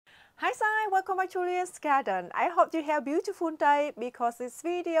Hi Sai, welcome back to Julia's Garden. I hope you have a beautiful day because this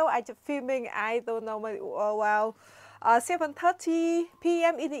video I just filming, I don't know, 7:30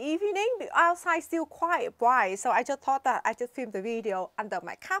 p.m. in the evening. Outside still quite bright, so I just thought that I just filmed the video under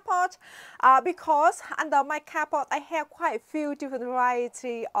my carport because under my carport I have quite a few different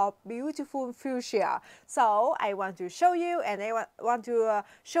variety of beautiful fuchsia. So I want to show you, and I want to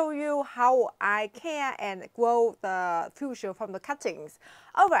show you how I care and grow the fuchsia from the cuttings.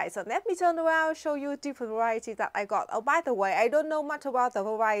 Alright, so let me turn around, show you different variety that I got. Oh, by the way, I don't know much about the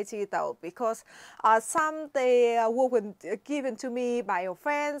variety though, because some they were given to me by your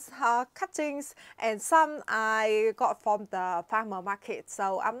friends, cuttings, and some I got from the farmer market.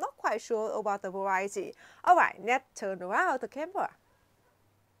 So I'm not quite sure about the variety. Alright, let's turn around the camera.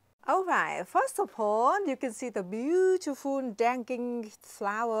 Alright, first of all, you can see the beautiful dangling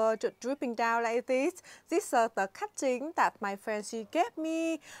flower just dripping down like this. These are the cutting that my friend she gave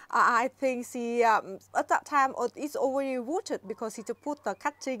me. I think she at that time it's already rooted because she just put the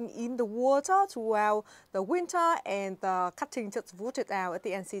cutting in the water throughout the winter, and the cutting just rooted out at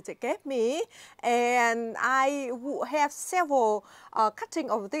the end. She just gave me, and I have several cutting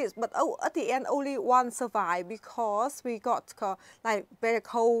of this, but at the end only one survived because we got like very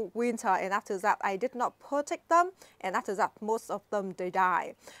cold winter, and after that I did not protect them, and after that most of them they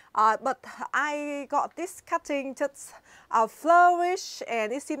die. But I got this cutting just flourish,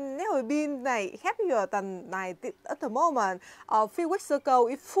 and it seems never been like happier than like this at the moment. A few weeks ago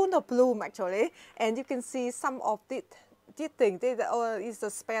it's full of bloom actually, and you can see some of this thing is the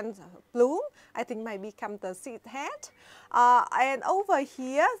spent bloom. I think might become the seed head. And over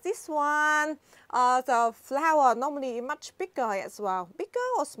here, this one, the flower normally much bigger as well, bigger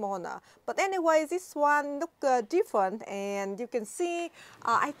or smaller. But anyway, this one look different, and you can see,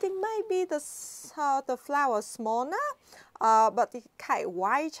 I think maybe the flower smaller. But it's kind of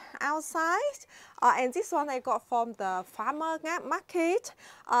white outside. And this one I got from the farmer market.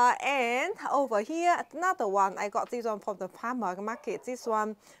 And over here, another one, I got this one from the farmer market. This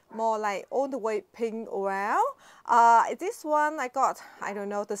one more like all the way pink around. This one I got, I don't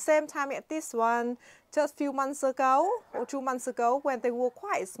know, the same time as this one, just a few months ago or 2 months ago when they were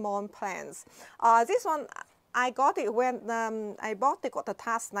quite small plants. This one, I got it when I bought it, got the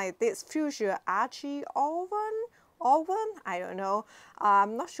task like this, Fuchsia Archie Oven, I don't know.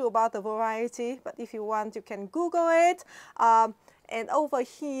 I'm not sure about the variety, but if you want, you can Google it. And over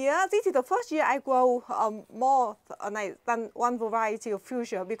here, this is the first year I grow more than one variety of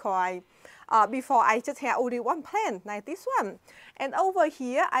fuchsia, because before I just had only one plant like this one. And over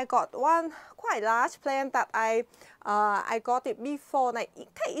here, I got one quite large plant that I got it before, like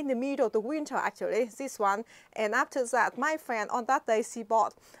in the middle of the winter actually, this one. And after that, my friend on that day, she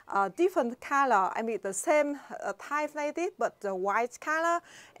bought different color, I mean the same type like this, but the white color.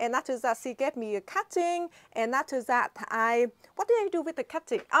 And after that, she gave me a cutting, and after that, what did I do with the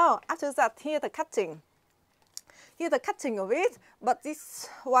cutting? Oh, after that, here the cutting. Here the cutting of it, but this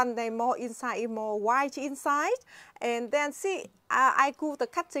one they more inside, more white inside. And then see, I grew the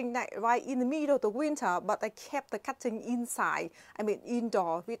cutting right in the middle of the winter, but I kept the cutting inside, I mean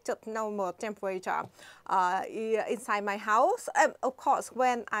indoor, with just normal temperature inside my house. And of course,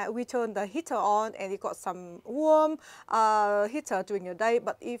 when we turn the heater on, and it got some warm heater during the day,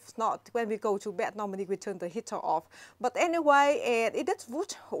 but if not, when we go to bed, normally we turn the heater off. But anyway, and it did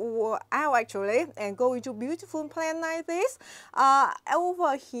root out actually, and go into beautiful plant like this.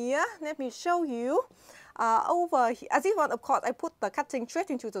 Over here, let me show you. Over here, this one, of course, I put the cutting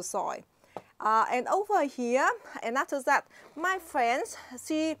straight into the soil. And over here, and after that, my friends,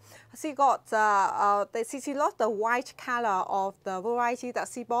 she got she lost the white color of the variety that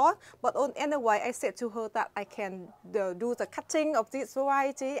she bought. But anyway, I said to her that I can do the cutting of this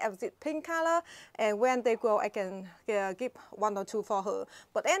variety of this pink color, and when they grow, I can give 1 or 2 for her.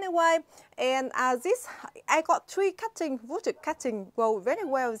 But anyway, and this I got 3 cutting, rooted cutting, grow very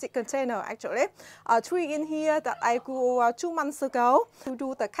well in this container actually. 3 in here that I grew 2 months ago. To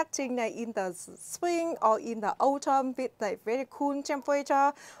do the cutting in the spring or in the autumn with like very cool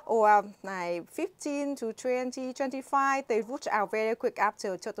temperature, or like 15 to 20, 25, they root out very quick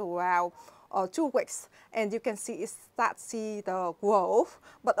after just around 2 weeks, and you can see see the growth.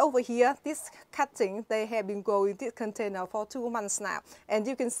 But over here, this cutting, they have been growing this container for 2 months now, and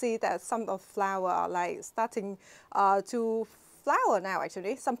you can see that some of flower are like starting to flower now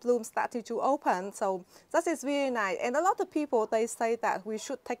actually, some blooms starting to open, so that is really nice. And a lot of people, they say that we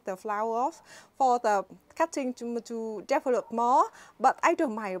should take the flower off for the cutting to develop more, but I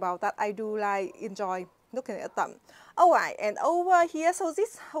don't mind about that. I do like enjoy looking at them. Alright, and over here, so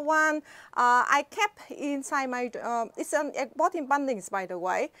this one I kept inside my, it's I bought in Bunnings, by the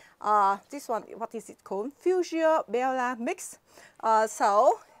way. This one, what is it called? Fuchsia Bella Mix.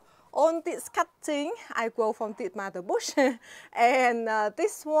 So on this cutting, I grow from this mother bush, and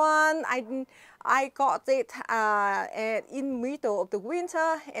this one I got it in middle of the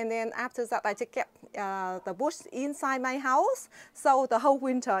winter, and then after that I just kept the bush inside my house. So the whole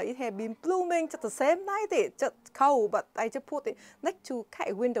winter it had been blooming just the same like this, just cold, but I just put it next to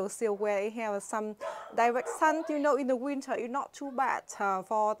a windowsill where it has some direct sun. You know, in the winter it's not too bad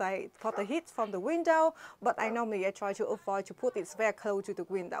for the heat from the window, but I normally try to avoid to put it very close to the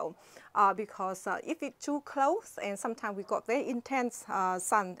window because if it's too close, and sometimes we got very intense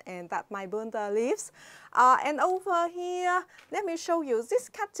sun, and that might burn the leaves. And over here, let me show you this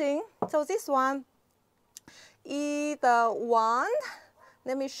cutting. So this one is the one.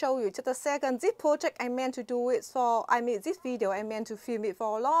 Let me show you just a second. This project I meant to do it for, I made this video, I meant to film it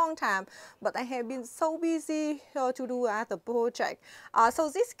for a long time, but I have been so busy to do the project. So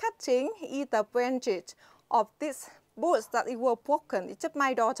this cutting is the branches of this bush that it was broken. It's just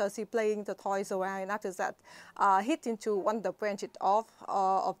my daughter, she playing the toys around, and after that hit into one of the branches of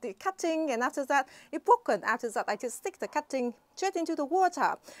the cutting, and after that it broken. After that I just stick the cutting straight into the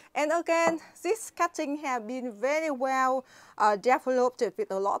water. And again, this cutting have been very well developed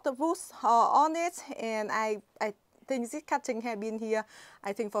with a lot of roots on it, and I think this cutting has been here,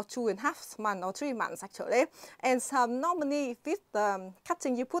 I think, for 2.5 months or 3 months actually. And some normally with the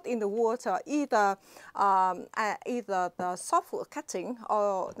cutting you put in the water, either the softwood cutting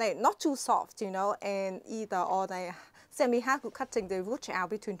or not too soft, you know, and either or the semi-hardwood cutting, they root out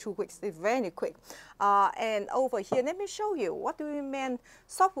between 2 weeks. It's very quick. And over here, let me show you what do we mean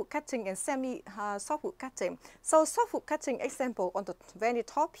softwood cutting and semi-softwood cutting. So softwood cutting, example on the very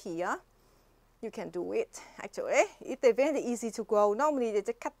top here. You can do it actually. It's very easy to grow. Normally they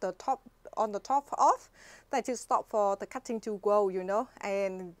just cut the top on the top off. They just stop for the cutting to grow, you know.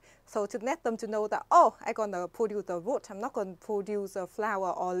 And so to let them to know that, oh, I'm gonna produce the root. I'm not gonna produce a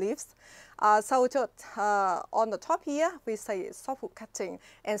flower or leaves. So just on the top here we say softwood cutting,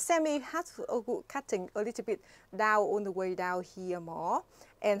 and semi-hardwood cutting a little bit down on the way down here more,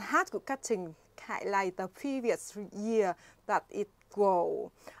 and hardwood cutting like the previous year that it grow.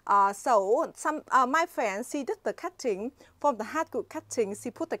 So some my friends, she did the cutting from the hardwood cutting.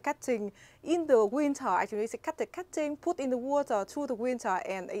 She put the cutting in the winter. Actually, she cut the cutting, put in the water through the winter,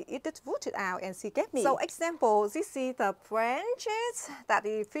 and it just rooted out, and she gave me. So example, this is the branches that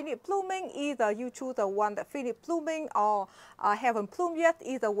is finished blooming. Either you choose the one that finished blooming or haven't bloomed yet.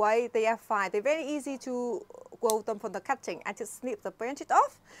 Either way, they are fine. They're very easy to grow them from the cutting. I just snip the branches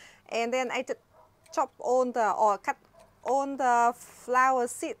off, and then I just chop on the or cut on the flower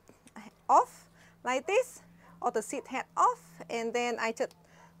seed off like this, or the seed head off, and then I just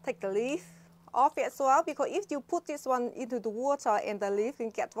take the leaf off as well, because if you put this one into the water and the leaf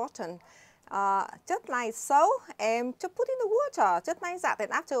will get rotten. Just like so, and just put in the water just like that,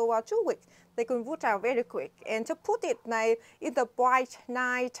 and after a while, 2 weeks, they can root out very quick. And to put it like in the bright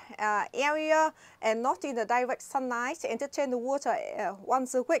night area and not in the direct sunlight, and just change the water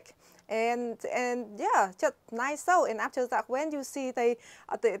once a week. And yeah, just nice so. And after that, when you see their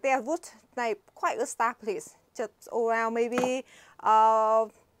root like quite established, just around maybe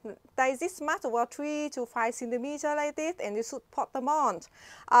like this much, about 3 to 5 centimeters like this, and you should pot them on.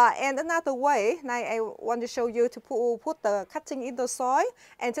 And another way, like I want to show you to put the cutting in the soil,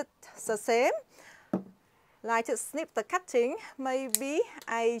 and just the same. Like to snip the cutting, maybe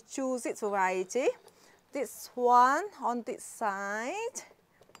I choose this variety. This one on this side.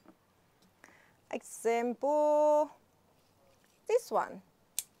 Example, this one.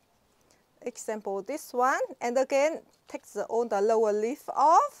 Example, this one. And again, take all the lower leaf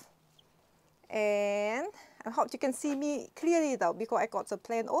off. And I hope you can see me clearly though, because I got the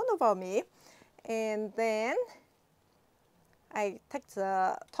plant all over me. And then I take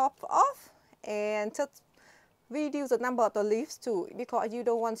the top off and just reduce the number of the leaves too, because you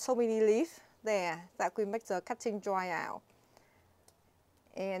don't want so many leaves there. That will make the cutting dry out.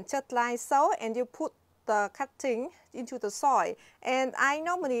 And just like so, and you put the cutting into the soil. And I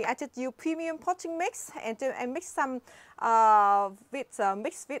just use premium potting mix, and I mix some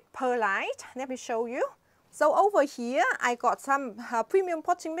mixed with perlite. Let me show you. So over here, I got some premium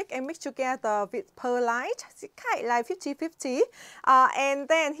potting mix and mixed together with perlite. It's kind of like 50-50. And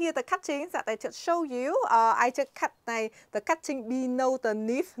then here the cuttings that I just show you. I just cut the cutting below the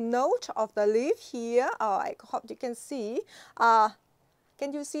leaf node of the leaf here. I hope you can see.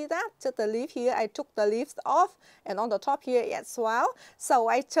 Can you see that? Just the leaf here, I took the leaves off, and on the top here as well. So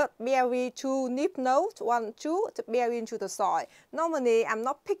I just bury 2 lymph nodes, 1, 2, to bury into the soil. Normally, I'm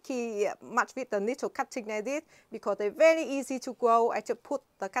not picky much with the little cutting like this because they're very easy to grow. I just put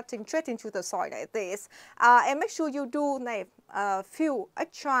the cutting straight into the soil like this. And make sure you do like a few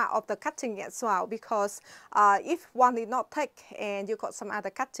extra of the cutting as well, because if one did not take and you got some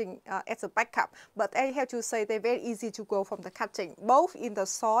other cutting as a backup, but I have to say they're very easy to grow from the cutting, both in the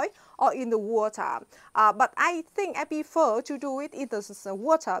soil or in the water. But I think I prefer to do it in the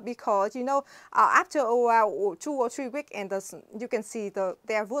water because, you know, after a while, 2 or 3 weeks, and you can see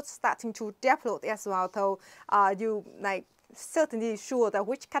their roots starting to develop as well. So you like certainly sure that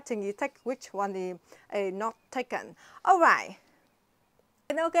which cutting you take, which one is not taken. All right.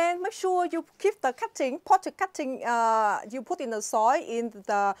 And again, make sure you keep the cutting, potted cutting, you put in the soil in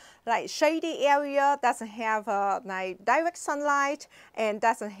the like shady area, doesn't have like direct sunlight, and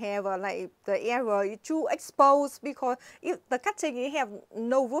doesn't have like the area too exposed, because if the cutting you have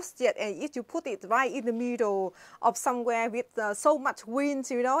no roots yet, and if you put it right in the middle of somewhere with so much wind,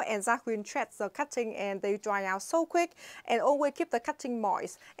 you know, and that wind traps the cutting and they dry out so quick. And always keep the cutting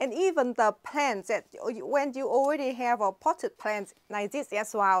moist. And even the plants that when you already have a potted plants like this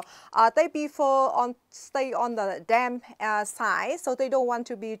as well, they prefer stay on the damp side, so they don't want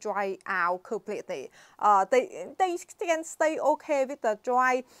to be dry out completely. They can stay okay with the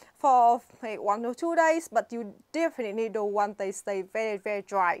dry for 1 or 2 days, but you definitely don't want they stay very, very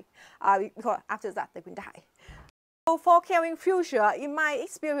dry, because after that they will die. So for carrying fuchsia, in my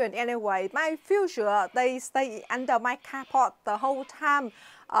experience anyway, my fuchsia, they stay under my carport the whole time,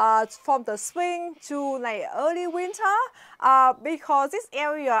 from the spring to like early winter, because this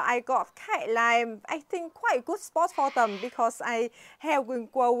area I got kind of like, I think quite a good spot for them, because I have been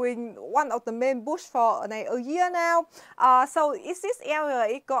growing one of the main bush for like a year now. So it's this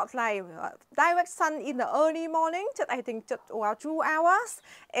area, it got like direct sun in the early morning, just I think just about 2 hours,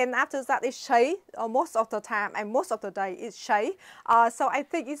 and after that it's shade most of the time, and most of the day it's shade. So I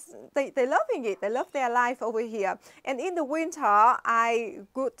think they're loving it. They love their life over here. And in the winter, I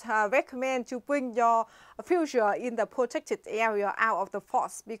would recommend to bring your fuchsia in the protected area out of the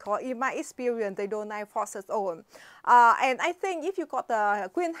forest, because in my experience they don't like forest at all. And I think if you got the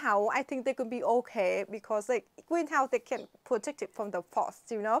greenhouse, I think they could be okay, because the greenhouse they can protect it from the frost,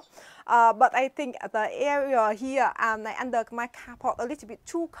 you know. But I think the area here under my carport a little bit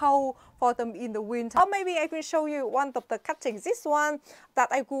too cold for them in the winter. Or maybe I can show you one of the cuttings. This one that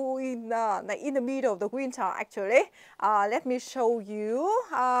I grew in the middle of the winter actually. Let me show you.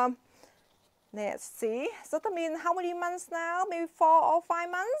 Let's see. So that means how many months now? Maybe 4 or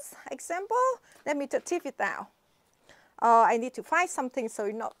 5 months. Example. Let me just tip it down. I need to find something so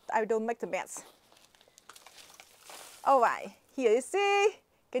I don't make the mess. All right, here you see.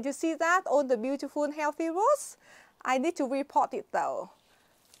 Can you see that? All the beautiful and healthy roots. I need to repot it though.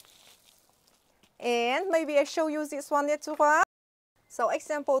 And maybe I show you this one as well. So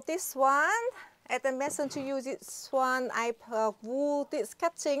example, this one. As I mentioned to you, this one I grew this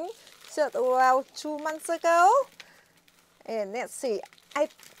cutting just around 2 months ago. And let's see. I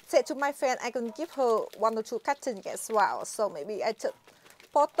said to my friend I can give her 1 or 2 cuttings as well. So maybe I just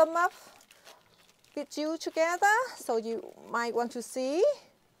pot them up with you together, so you might want to see.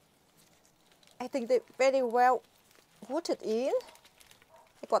 I think they're very well rooted in.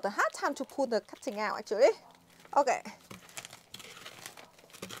 I got a hard time to pull the cutting out actually. Okay.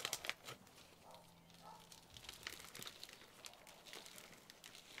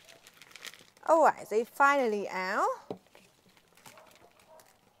 Alright, they finally out.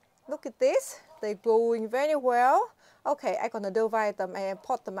 Look at this, they're growing very well. Okay, I'm gonna divide them and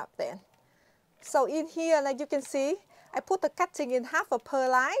pot them up then. So in here, like you can see, I put the cutting in half of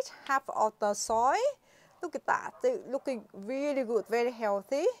perlite, half of the soil. Look at that, they're looking really good, very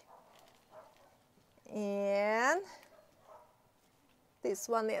healthy. And this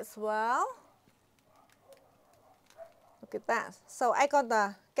one as well. Look at that. So I'm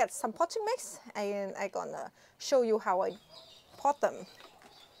gonna get some potting mix and I'm gonna show you how I pot them.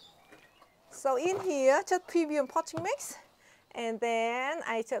 So in here, just premium potting mix, and then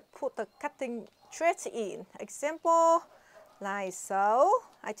I just put the cutting thread in. Example, like so.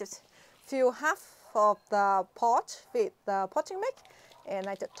 I just fill half of the pot with the potting mix, and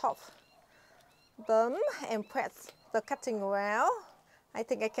I just top them and press the cutting well. I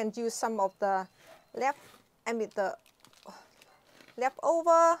think I can use some of the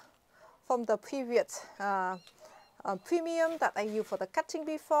leftover from the previous premium that I used for the cutting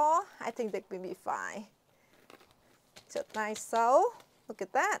before. I think that will be fine. Just like so. Look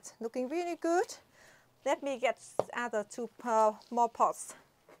at that, looking really good. Let me get other two more pots.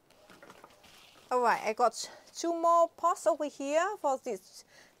 Alright, I got 2 more pots over here for this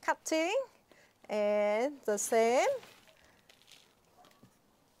cutting, and the same.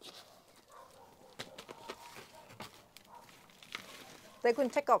 They can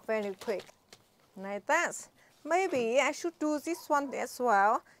take off very quick, like that. Maybe I should do this one as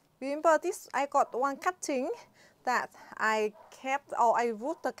well. Remember this, I got one cutting that I kept, or I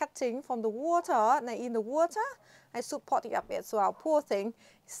root the cutting from the water, and in the water, I should pot it up as well. Poor thing,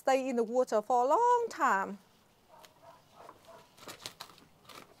 stay in the water for a long time.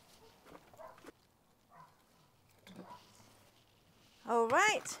 All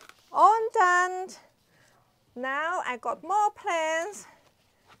right, all done. Now I got more plants.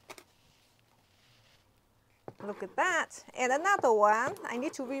 Look at that. And another one, I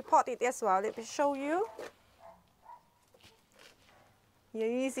need to repot it as well. Let me show you. Here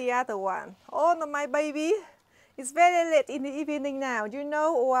is the other one. Oh no, my baby. It's very late in the evening now, you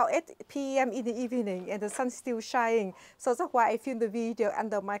know, well, 8 p.m. in the evening, and the sun's still shining. So that's why I filmed the video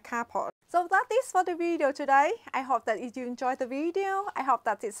under my carport. So that is for the video today. I hope that you enjoyed the video. I hope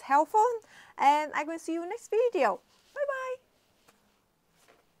that it's helpful, and I will see you next video.